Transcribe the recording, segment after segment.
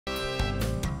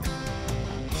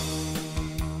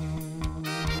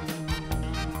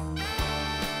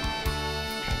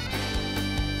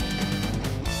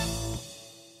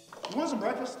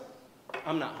breakfast?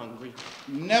 I'm not hungry.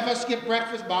 Never skip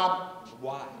breakfast, Bob.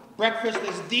 Why? Breakfast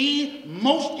is the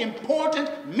most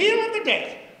important meal of the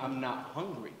day. I'm not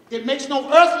hungry. It makes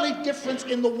no earthly difference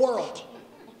in the world.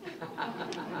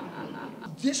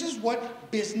 This is what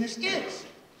business is.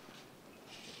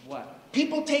 What?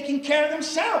 People taking care of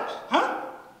themselves, huh?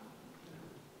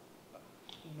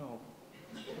 No.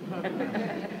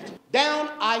 Down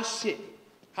I sit.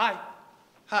 Hi.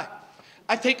 Hi.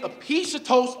 I take a piece of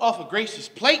toast off of Grace's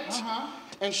plate,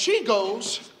 and she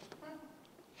goes,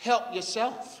 help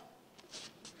yourself.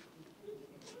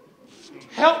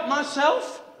 Help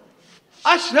myself?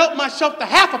 I should help myself to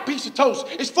half a piece of toast.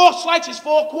 It's 4 slices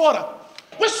for a quarter.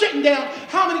 We're sitting down.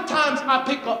 How many times I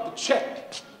pick up the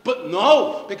check? But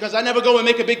no, because I never go and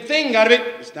make a big thing out of it.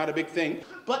 It's not a big thing.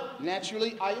 But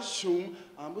naturally, I assume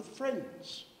I'm with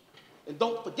friends. And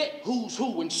don't forget who's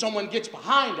who when someone gets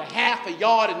behind a half a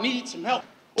yard and needs some help.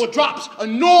 Or drops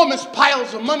enormous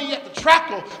piles of money at the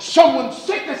track, or someone's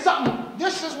sick or something.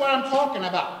 This is what I'm talking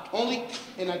about. Only,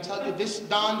 and I tell you this,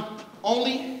 Don,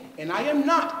 only, and I am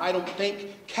not, I don't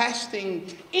think, casting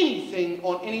anything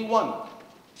on anyone.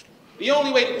 The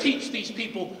only way to teach these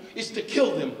people is to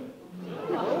kill them.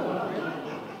 You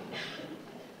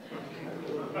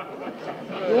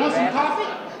want some coffee?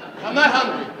 I'm not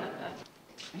hungry.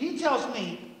 He tells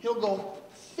me he'll go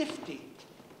 50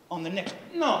 on the nickel.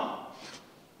 No.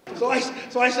 So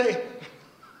I say,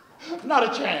 not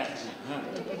a chance.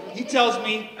 He tells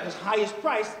me his highest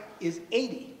price is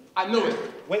 80. I knew it.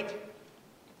 Wait.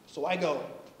 So I go,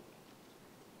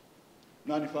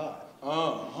 95.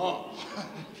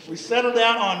 We settle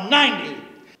down on 90.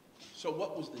 So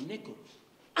what was the nickel?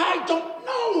 I don't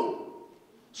know.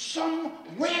 Some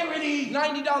rarity.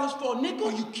 $90 for a nickel?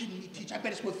 Are you kidding me, Teach? I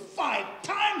bet it's worth 5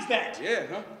 times that. Yeah,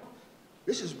 huh?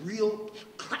 This is real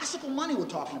classical money we're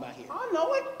talking about here. I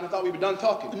know it. I thought we were done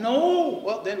talking. No.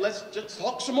 Well, then let's just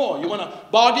talk some more. You want to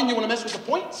bargain? You want to mess with the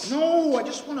points? No, I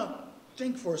just want to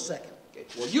think for a second. Okay.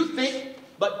 Well, you think,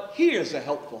 but here's a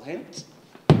helpful hint.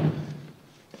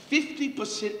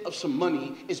 50% of some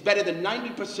money is better than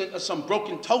 90% of some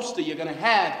broken toaster you're going to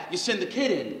have you send the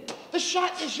kid in. The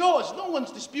shot is yours. No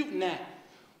one's disputing that.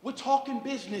 We're talking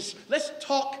business. Let's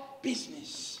talk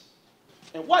business.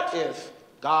 And what if,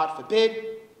 God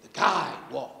forbid, the guy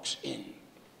walks in?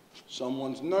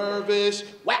 Someone's nervous,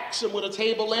 whacks him with a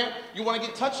table lamp. You want to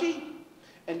get touchy?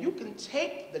 And you can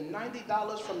take the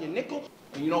 $90 from your nickel.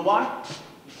 And you know why?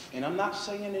 And I'm not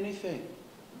saying anything.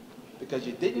 Because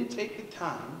you didn't take the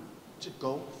time to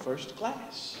go first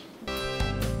class.